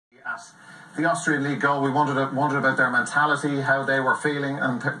At the Austrian League goal, we wondered about their mentality, how they were feeling,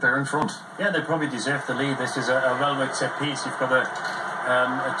 and they're in front. Yeah, they probably deserve the lead. This is a well-worked set piece. You've got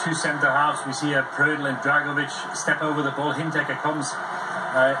a two centre-halves. We see Prödl and Dragovic step over the ball. Hinteregger comes,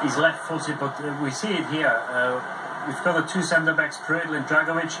 he's left-footed, but we see it here. We've got the two centre-backs, Prödl and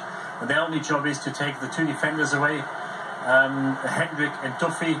Dragovic, and their only job is to take the two defenders away, Hendrick and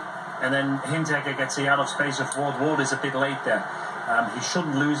Duffy, and then Hinteregger gets the out of space of Ward. Ward is a bit late there. He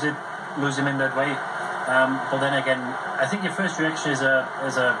shouldn't lose him in that way. But then again, I think your first reaction as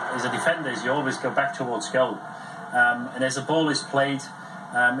a defender is you always go back towards goal. And as the ball is played,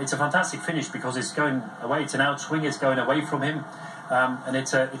 it's a fantastic finish because it's going away. It's an outswing. It's going away from him, and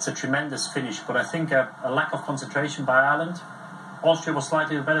it's a tremendous finish. But I think a lack of concentration by Ireland. Austria was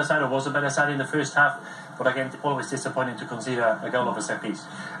slightly the better side, or was a better side in the first half. But again, always disappointing to concede a goal of a set piece.